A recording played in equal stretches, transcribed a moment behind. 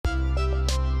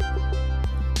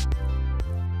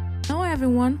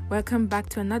everyone, welcome back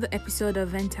to another episode of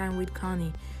Vent Time with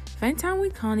Connie. Vent Time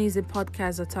with Connie is a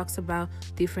podcast that talks about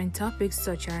different topics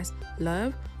such as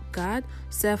love, God,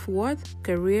 self-worth,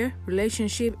 career,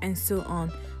 relationship, and so on.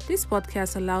 This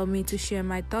podcast allows me to share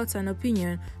my thoughts and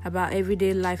opinion about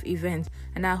everyday life events,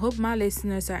 and I hope my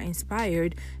listeners are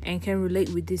inspired and can relate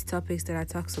with these topics that I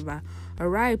talk about.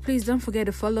 Alright, please don't forget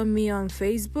to follow me on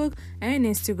Facebook and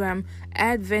Instagram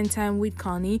at Ventime with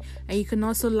Connie, and you can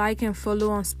also like and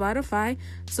follow on Spotify,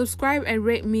 subscribe and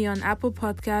rate me on Apple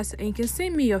Podcasts, and you can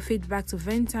send me your feedback to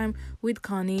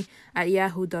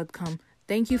ventimewithconnie@yahoo.com.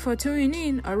 Thank you for tuning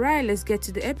in. Alright, let's get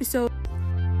to the episode.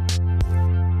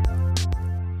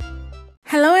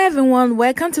 Hello everyone,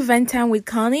 welcome to Vent Time with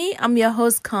Connie. I'm your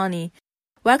host Connie.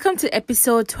 Welcome to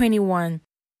episode 21.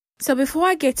 So before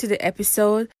I get to the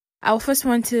episode, I first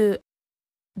want to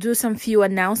do some few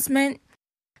announcements.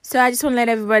 So I just want to let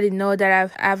everybody know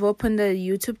that I've opened a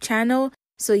YouTube channel.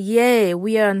 So yeah,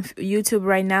 we are on YouTube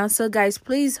right now. So guys,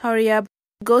 please hurry up.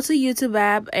 Go to YouTube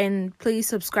app and please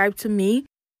subscribe to me.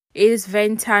 It is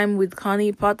Vent Time with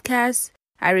Connie podcast.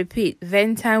 I repeat,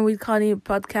 Vent Time with Connie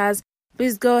podcast.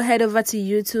 Please go head over to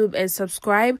YouTube and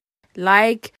subscribe,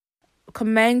 like,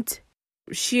 comment,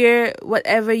 share,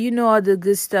 whatever. You know all the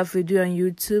good stuff we do on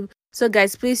YouTube. So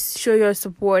guys, please show your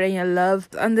support and your love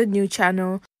on the new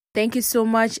channel. Thank you so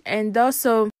much. And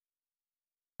also,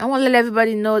 I want to let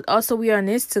everybody know, also we are on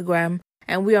Instagram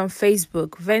and we are on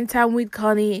Facebook. Vent Time with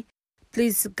Connie.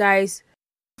 Please guys,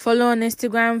 follow on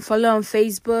Instagram, follow on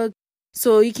Facebook,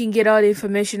 so you can get all the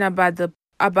information about this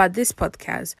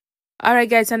podcast.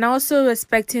 Alright guys, and I'm also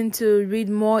expecting to read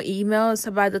more emails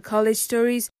about the college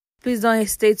stories. Please don't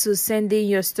hesitate to send in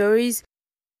your stories.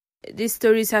 These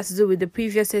stories has to do with the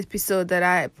previous episode that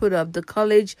I put up, the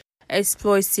college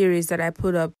exploit series that I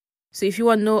put up. So if you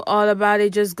want to know all about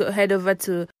it, just go head over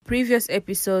to previous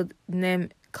episode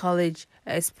named College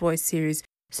Exploit series,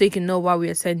 so you can know why we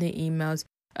are sending emails.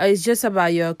 It's just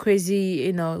about your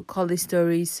crazy, college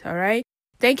stories. Alright,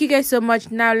 thank you guys so much.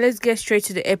 Now let's get straight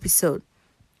to the episode.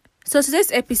 So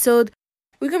today's episode,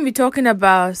 we're going to be talking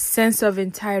about sense of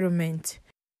entitlement.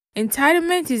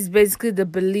 Entitlement is basically the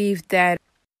belief that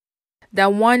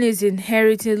one is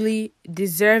inherently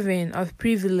deserving of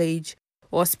privilege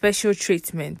or special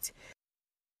treatment.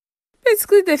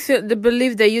 Basically, the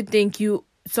belief that you think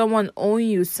someone owes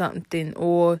you something,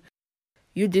 or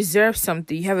you deserve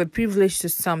something, you have a privilege to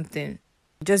something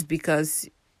just because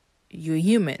you're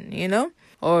human,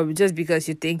 or just because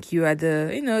you think you are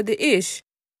the ish.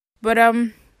 But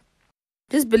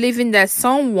just believing that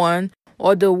someone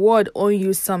or the world own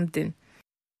you something.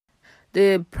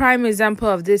 The prime example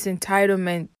of this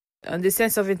entitlement, the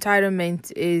sense of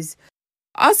entitlement, is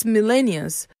us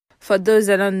millennials. For those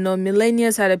that don't know,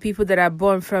 millennials are the people that are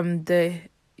born from the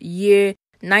year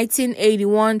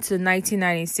 1981 to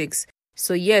 1996.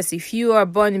 So yes, if you are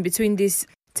born in between this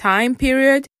time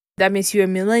period, that means you're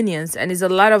millennials, and there's a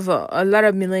lot of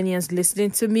millennials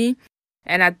listening to me.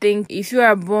 And I think if you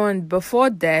are born before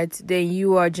that, then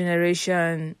you are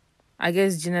generation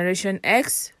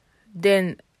X.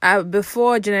 Then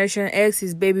before Generation X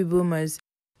is baby boomers,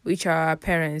 which are our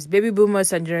parents. Baby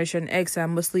boomers and Generation X are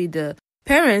mostly the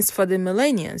parents for the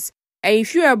millennials. And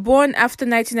if you are born after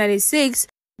 1996,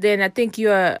 then I think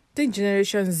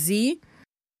Generation Z.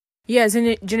 Yes,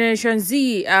 Generation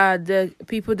Z are the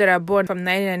people that are born from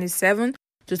 1997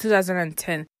 to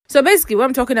 2010. So basically, what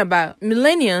I'm talking about,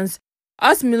 millennials.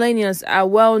 Us millennials are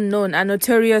well known and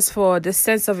notorious for the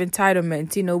sense of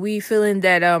entitlement. We feeling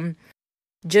that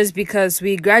just because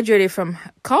we graduated from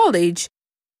college,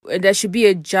 there should be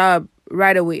a job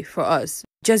right away for us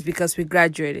just because we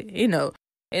graduated. And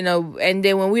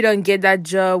then when we don't get that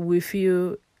job, we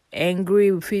feel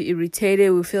angry, we feel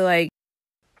irritated, we feel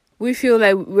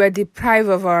like we're deprived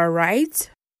of our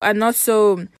rights. And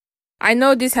also, I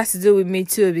know this has to do with me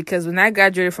too, because when I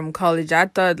graduated from college, I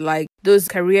thought like those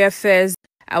career fairs,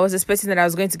 I was expecting that I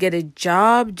was going to get a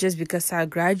job just because I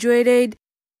graduated.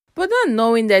 But not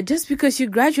knowing that just because you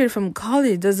graduated from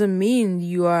college doesn't mean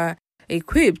you are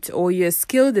equipped or you're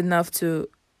skilled enough to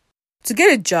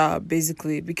get a job,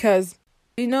 basically. Because,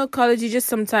 college,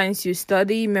 sometimes you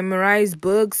study, memorize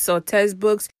books or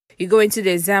textbooks. You go into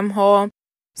the exam hall.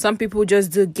 Some people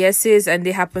just do guesses and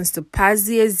they happen to pass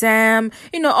the exam,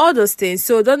 all those things.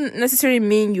 So it doesn't necessarily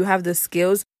mean you have the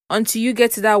skills until you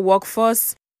get to that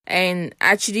workforce and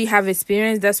actually have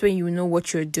experience. That's when you know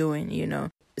what you're doing,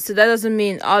 So that doesn't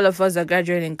mean all of us that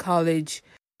graduate in college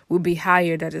will be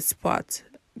hired at a spot,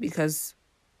 because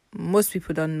most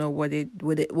people don't know what they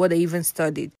even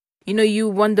studied. You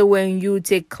wonder when you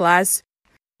take class.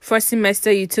 First semester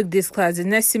you took this class, the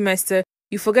next semester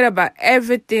you forget about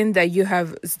everything that you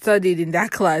have studied in that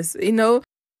class.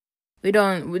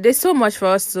 There's so much for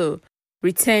us to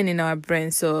retain in our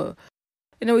brain. So,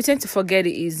 we tend to forget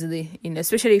it easily,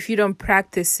 especially if you don't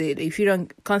practice it. If you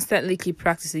don't constantly keep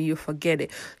practicing, you forget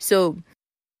it. So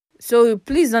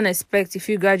please don't expect if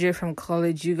you graduate from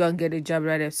college, you're going to get a job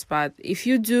right at spot. If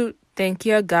you do, thank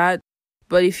you, God.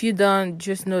 But if you don't,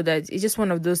 just know that it's just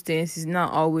one of those things. It's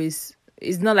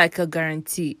not like a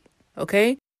guarantee,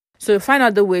 okay? So find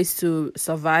other ways to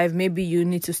survive. Maybe you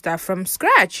need to start from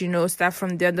scratch, start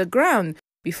from the underground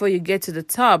before you get to the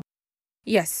top.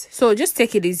 Yes, so just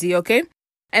take it easy, okay?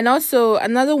 And also,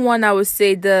 another one I would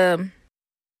say, the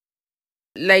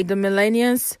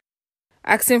millennials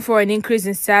asking for an increase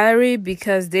in salary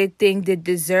because they think they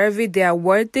deserve it, they are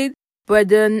worth it, but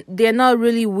then they're not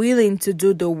really willing to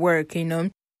do the work,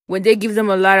 When they give them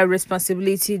a lot of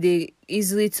responsibility, they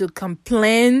easily to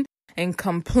complain and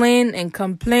complain and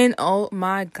complain. Oh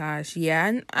my gosh, yeah,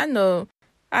 I know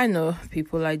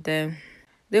people like that.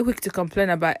 They're quick to complain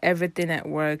about everything at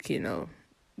work,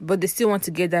 but they still want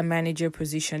to get that manager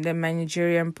position, that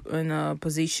managerial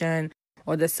position,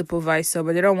 or the supervisor,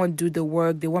 but they don't want to do the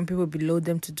work. They want people below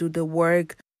them to do the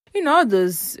work. All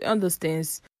those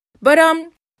things. But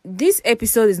this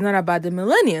episode is not about the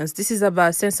millennials. This is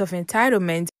about sense of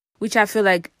entitlement, which I feel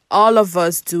like all of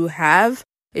us do have.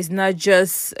 It's not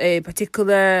just a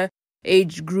particular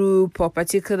age group or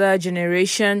particular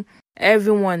generation.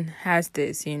 Everyone has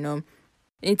this,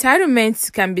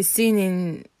 Entitlement can be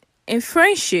seen in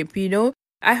friendship,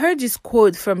 I heard this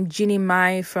quote from Jeannie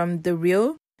Mai from The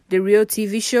Real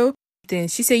TV show. Then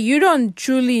she said, you don't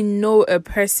truly know a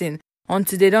person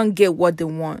until they don't get what they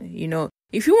want,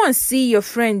 If you want to see your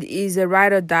friend is a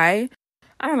ride or die,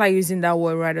 I don't like using that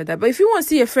word ride or die, but if you want to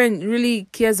see a friend really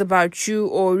cares about you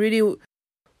or really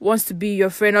wants to be your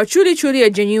friend or truly a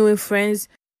genuine friend,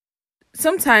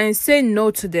 sometimes say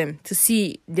no to them to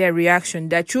see their reaction.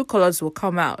 Their true colors will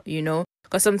come out,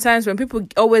 Because sometimes when people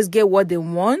always get what they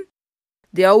want,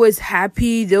 they're always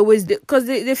happy. Because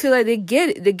they feel like they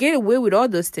get away with all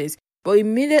those things. But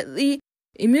immediately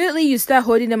you start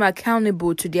holding them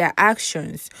accountable to their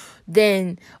actions,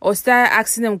 or start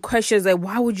asking them questions like,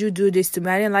 why would you do this to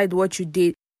me? I didn't like what you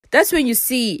did. That's when you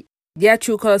see their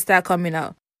true colors start coming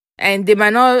out. And they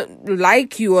might not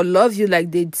like you or love you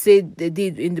like they said they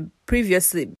did in the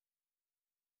previously.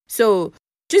 So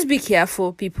just be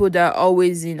careful, people that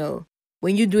always,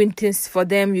 when you're doing things for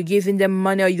them, you're giving them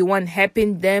money or you want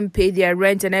helping them pay their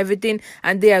rent and everything,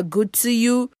 and they are good to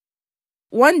you.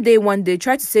 One day,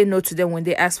 try to say no to them when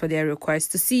they ask for their requests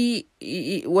to see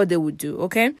what they would do,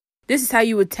 okay? This is how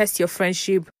you would test your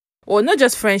friendship, or not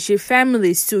just friendship,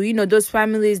 families too. Those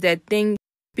families that think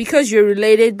because you're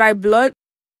related by blood,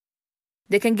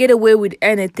 they can get away with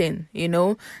anything,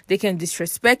 They can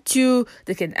disrespect you.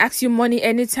 They can ask you money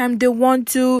anytime they want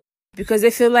to because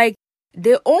they feel like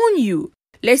they own you.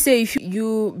 Let's say if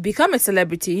you become a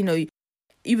celebrity,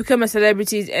 you become a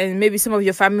celebrity and maybe some of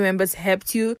your family members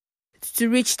helped you to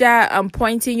reach that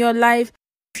point in your life.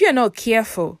 If you're not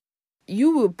careful,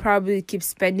 you will probably keep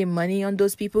spending money on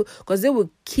those people because they will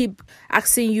keep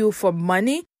asking you for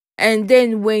money. And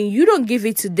then when you don't give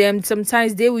it to them,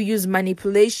 sometimes they will use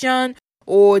manipulation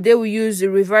or they will use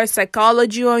reverse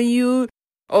psychology on you.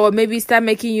 Or maybe start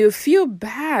making you feel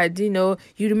bad, You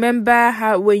remember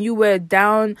how when you were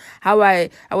down, how I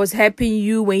was helping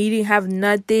you when you didn't have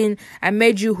nothing. I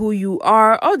made you who you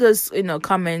are. All those,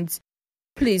 comments.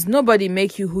 Please, nobody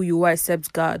make you who you are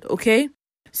except God, okay?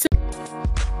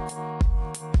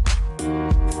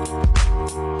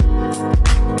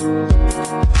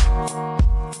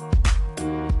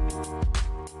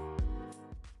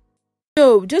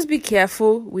 So just be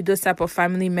careful with those type of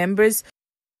family members.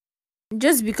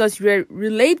 Just because you're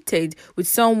related with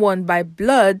someone by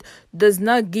blood does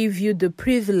not give you the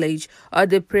privilege or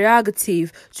the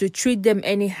prerogative to treat them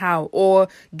anyhow or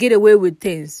get away with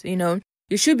things,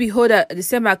 You should be held at the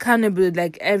same accountability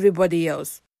like everybody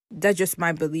else. That's just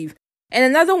my belief. And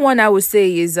another one I would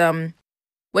say is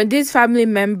when these family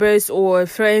members or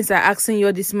friends are asking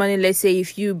you this money, let's say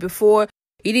if before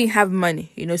you didn't have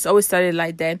money, it's always started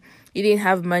like that. You didn't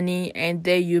have money and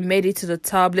then you made it to the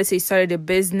top. Let's say you started a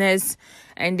business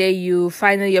and then you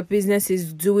finally your business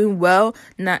is doing well.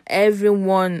 Now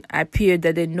everyone appeared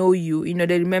that they know you.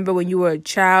 They remember when you were a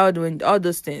child and all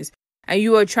those things. And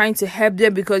you are trying to help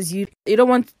them because you don't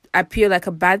want to appear like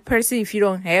a bad person if you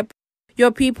don't help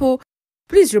your people.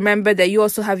 Please remember that you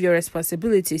also have your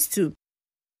responsibilities too.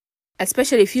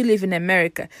 Especially if you live in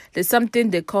America. There's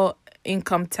something they call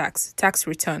income tax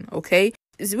return, okay?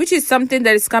 Which is something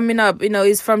that is coming up,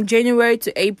 it's from January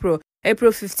to April.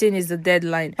 April 15 is the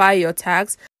deadline. File your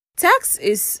tax.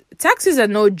 taxes are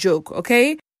no joke,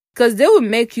 okay? Because they will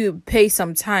make you pay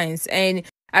sometimes, and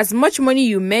as much money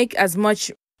you make, as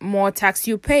much more tax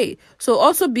you pay. So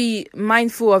also be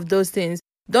mindful of those things.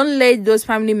 Don't let those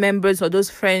family members or those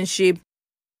friendship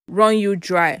run you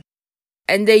dry,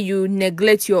 and then you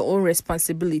neglect your own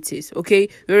responsibilities, okay?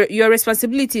 Your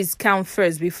responsibilities count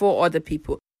first before other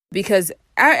people, because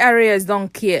our areas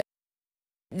don't care.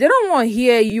 They don't want to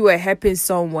hear you are helping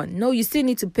someone. No, you still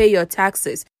need to pay your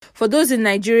taxes. For those in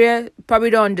Nigeria, probably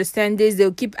don't understand this.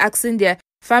 They'll keep asking their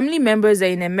family members that are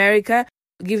in America,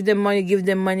 give them money, give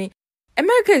them money.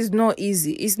 America is not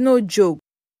easy. It's no joke.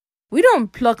 We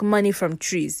don't pluck money from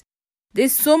trees.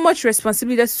 There's so much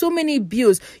responsibility. There's so many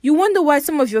bills. You wonder why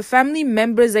some of your family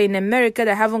members are in America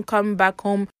that haven't come back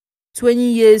home 20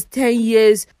 years, 10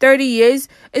 years, 30 years.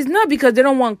 It's not because they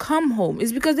don't want to come home.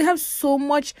 It's because they have so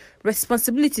much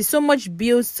responsibility, so much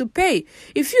bills to pay.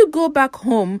 If you go back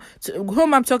home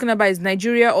I'm talking about is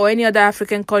Nigeria or any other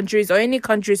African countries or any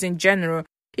countries in general.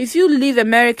 If you leave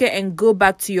America and go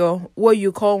back to your what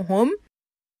you call home,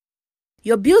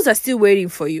 your bills are still waiting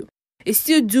for you. It's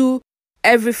still due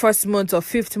every first month or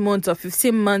fifth month or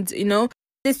 15 months,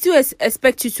 They still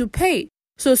expect you to pay.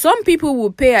 So some people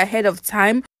will pay ahead of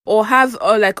time or have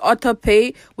like auto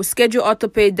pay, will schedule auto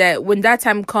pay that when that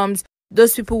time comes,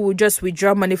 those people will just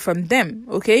withdraw money from them,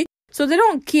 okay? So they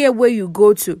don't care where you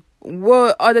go to,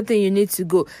 what other thing you need to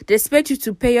go. They expect you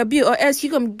to pay your bill or else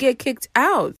you're going to get kicked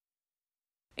out.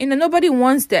 Nobody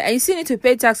wants that. And you still need to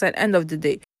pay tax at the end of the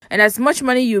day. And as much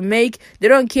money you make, they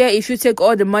don't care if you take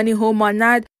all the money home or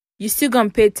not. You still going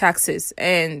to pay taxes.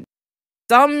 And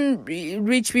some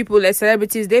rich people, like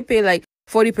celebrities, they pay like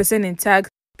 40% in tax.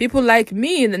 People like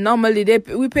me, normally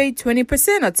we pay 20%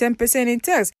 or 10% in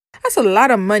tax. That's a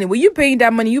lot of money. When you're paying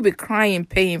that money, you'll be crying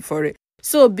paying for it.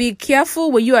 So be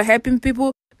careful when you are helping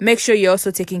people. Make sure you're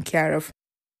also taken care of.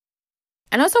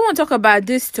 And I also want to talk about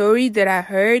this story that I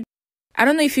heard. I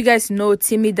don't know if you guys know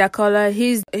Timi Dakola.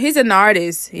 He's an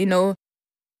artist,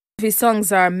 His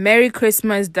songs are Merry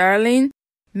Christmas, Darling,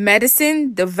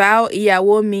 Medicine, The Vow,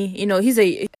 Iyawo Mi.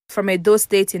 He's from Edo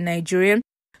State in Nigeria.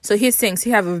 So he sings.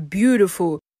 He have a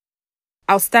beautiful,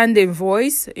 outstanding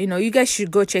voice. You guys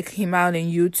should go check him out on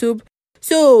YouTube.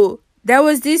 So there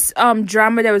was this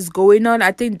drama that was going on.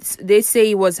 I think they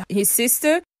say it was his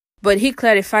sister, but he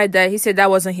clarified that he said that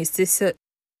wasn't his sister.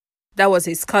 That was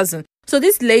his cousin. So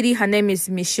this lady, her name is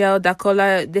Michelle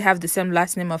Dakola. They have the same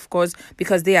last name, of course,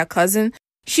 because they are cousins.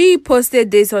 She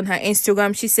posted this on her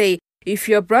Instagram. She said, if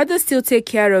your brother still take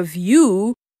care of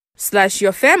you /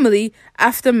 your family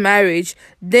after marriage,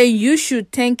 then you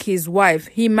should thank his wife.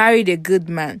 He married a good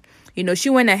man. She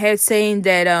went ahead saying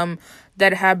that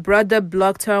that her brother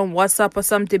blocked her on WhatsApp or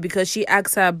something because she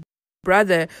asked her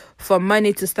brother for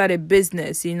money to start a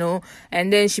business,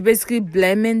 and then she basically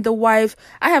blaming the wife.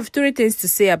 I have 3 things to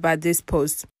say about this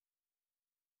post.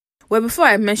 Well, before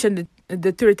I mention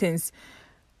the 3 things,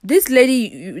 this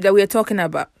lady that we are talking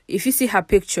about, if you see her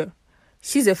picture,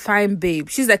 she's a fine babe.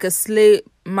 She's like a slave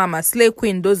mama, slave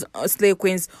queen, those slave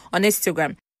queens on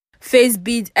Instagram. Face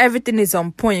beat, everything is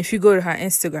on point if you go to her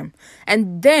Instagram.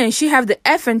 And then she have the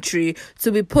effrontery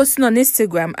to be posting on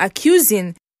Instagram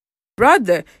accusing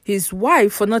brother, his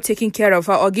wife, for not taking care of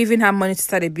her or giving her money to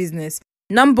start a business.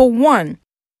 Number 1,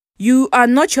 you are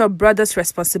not your brother's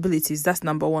responsibilities. That's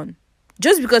number 1.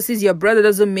 Just because he's your brother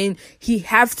doesn't mean he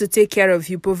have to take care of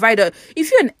you.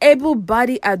 If you're an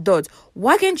able-bodied adult,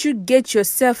 why can't you get your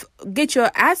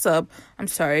ass up? I'm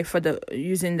sorry for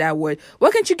using that word.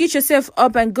 Why can't you get yourself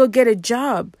up and go get a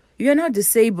job? You're not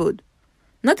disabled.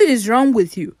 Nothing is wrong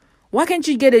with you. Why can't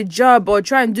you get a job or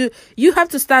try and you have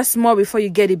to start small before you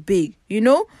get it big,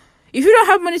 If you don't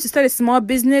have money to start a small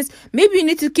business, maybe you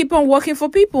need to keep on working for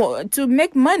people to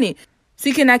make money so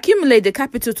you can accumulate the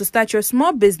capital to start your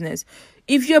small business.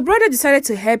 If your brother decided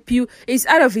to help you, it's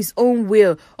out of his own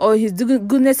will or his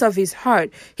goodness of his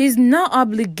heart. He's not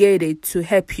obligated to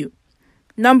help you.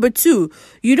 Number 2,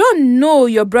 you don't know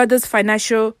your brother's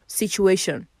financial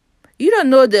situation. You don't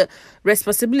know the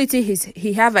responsibility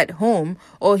he have at home,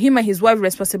 or him and his wife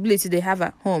responsibility they have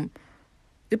at home.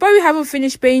 They probably haven't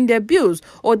finished paying their bills,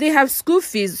 or they have school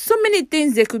fees. So many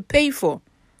things they could pay for.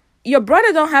 Your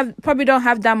brother probably don't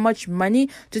have that much money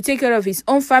to take care of his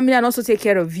own family and also take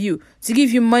care of you, to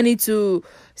give you money to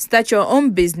start your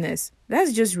own business.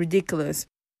 That's just ridiculous.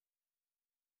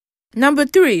 Number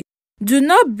 3, do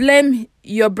not blame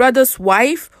your brother's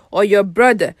wife or your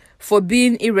brother for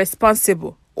being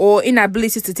irresponsible or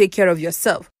inability to take care of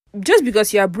yourself. Just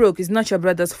because you are broke is not your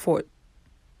brother's fault.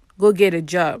 Go get a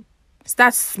job.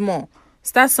 Start small.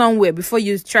 Start somewhere before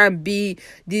you try and be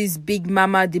this big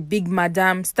mama, the big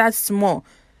madam. Start small.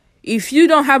 If you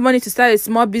don't have money to start a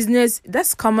small business,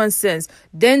 that's common sense.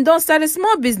 Then don't start a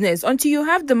small business until you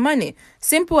have the money.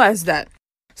 Simple as that.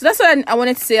 So that's what I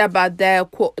wanted to say about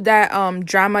that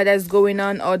drama that's going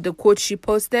on, or the quote she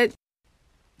posted.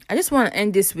 I just want to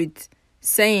end this with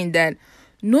saying that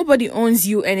nobody owns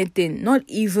you anything, not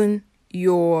even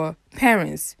your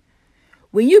parents.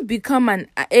 When you become an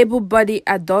able-bodied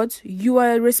adult, you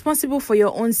are responsible for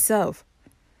your own self.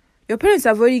 Your parents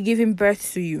have already given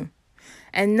birth to you,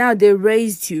 and now they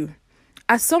raised you.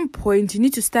 At some point, you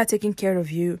need to start taking care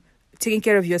of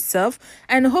yourself,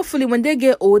 and hopefully when they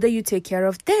get older, you take care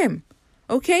of them.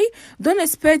 Okay? Don't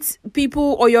expect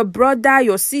people or your brother,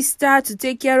 your sister to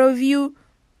take care of you.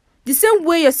 The same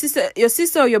way your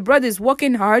sister or your brother is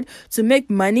working hard to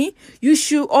make money, you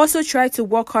should also try to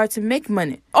work hard to make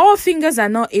money. All fingers are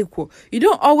not equal. You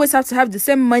don't always have to have the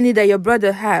same money that your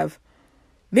brother have.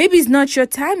 Maybe it's not your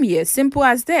time yet. Simple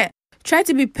as that. Try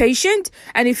to be patient,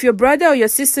 and if your brother or your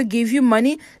sister give you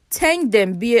money, thank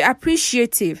them. Be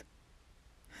appreciative,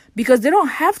 because they don't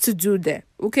have to do that.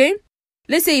 Okay?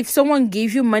 Let's say if someone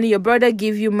gave you money, your brother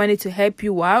gave you money to help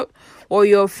you out, or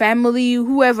your family,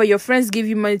 whoever, your friends give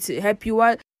you money to help you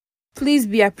out, please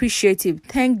be appreciative.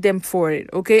 Thank them for it,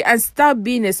 okay? And stop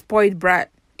being a spoiled brat.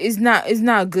 It's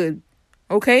not good,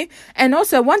 okay? And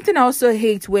also, one thing I also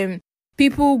hate when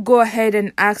people go ahead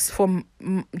and ask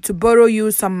to borrow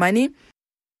you some money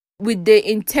with the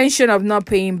intention of not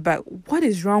paying back. What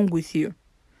is wrong with you?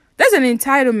 That's an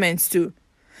entitlement too.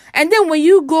 And then when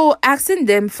you go asking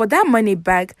them for that money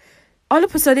back, all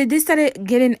of a sudden they started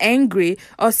getting angry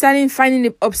or starting finding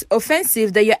it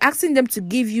offensive that you're asking them to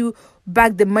give you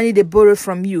back the money they borrowed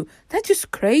from you. That's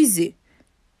just crazy.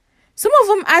 Some of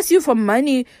them ask you for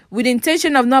money with the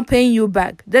intention of not paying you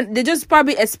back. Then they just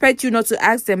probably expect you not to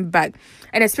ask them back.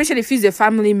 And especially if he's a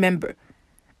family member.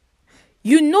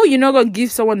 You know you're not going to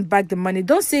give someone back the money.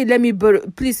 Don't say,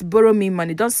 please borrow me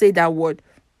money. Don't say that word.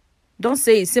 Don't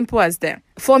say it. Simple as that.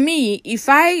 For me, if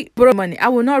I borrow money, I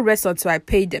will not rest until I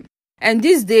pay them. And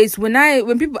these days,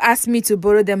 when people ask me to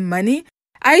borrow them money,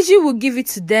 I usually will give it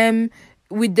to them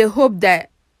with the hope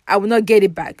that I will not get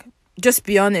it back. Just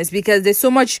be honest, because there's so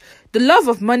much. The love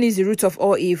of money is the root of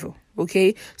all evil.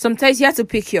 Okay, sometimes you have to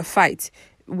pick your fight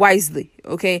wisely.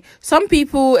 Okay, some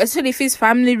people, especially if it's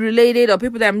family related or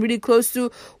people that I'm really close to,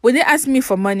 when they ask me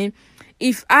for money,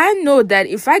 if I know that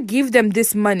if I give them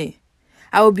this money,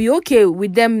 I will be okay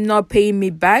with them not paying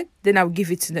me back, then I'll give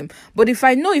it to them. But if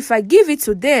I know if I give it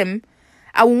to them,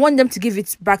 I will want them to give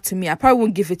it back to me, I probably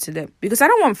won't give it to them, because I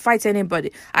don't want to fight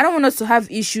anybody. I don't want us to have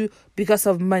issue because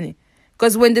of money.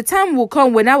 Because when the time will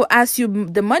come when I will ask you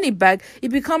the money back, it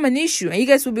become an issue and you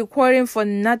guys will be quarreling for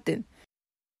nothing.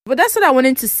 But that's what I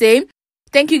wanted to say.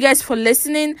 Thank you guys for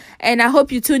listening, and I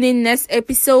hope you tune in next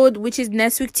episode, which is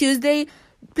next week Tuesday.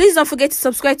 Please don't forget to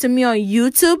subscribe to me on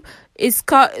YouTube.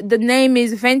 The name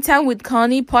is Ventan with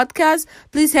Connie Podcast.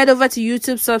 Please head over to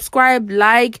YouTube, subscribe,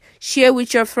 like, share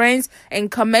with your friends,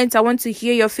 and comment. I want to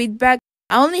hear your feedback.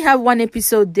 I only have one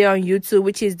episode there on YouTube,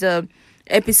 which is the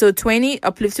episode 20,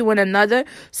 Uplifting One Another.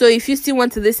 So if you still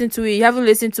want to listen to it, you haven't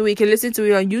listened to it, you can listen to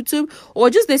it on YouTube, or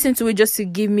just listen to it just to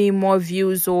give me more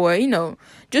views, or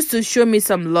just to show me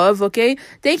some love. Okay,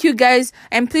 thank you guys,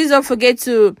 and please don't forget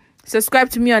to subscribe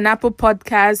to me on Apple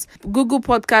Podcasts, Google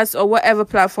Podcasts, or whatever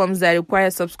platforms that require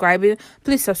subscribing.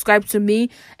 Please subscribe to me,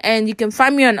 and you can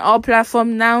find me on all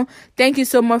platforms now. Thank you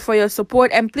so much for your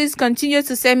support, and please continue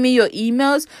to send me your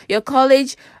emails, your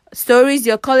college stories,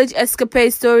 your college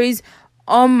escapade stories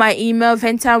on my email,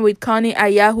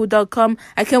 ventanwithconnie@yahoo.com.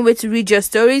 I can't wait to read your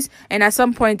stories, and at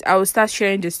some point I will start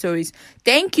sharing the stories.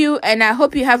 Thank you, and I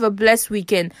hope you have a blessed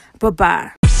weekend.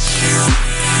 Bye-bye.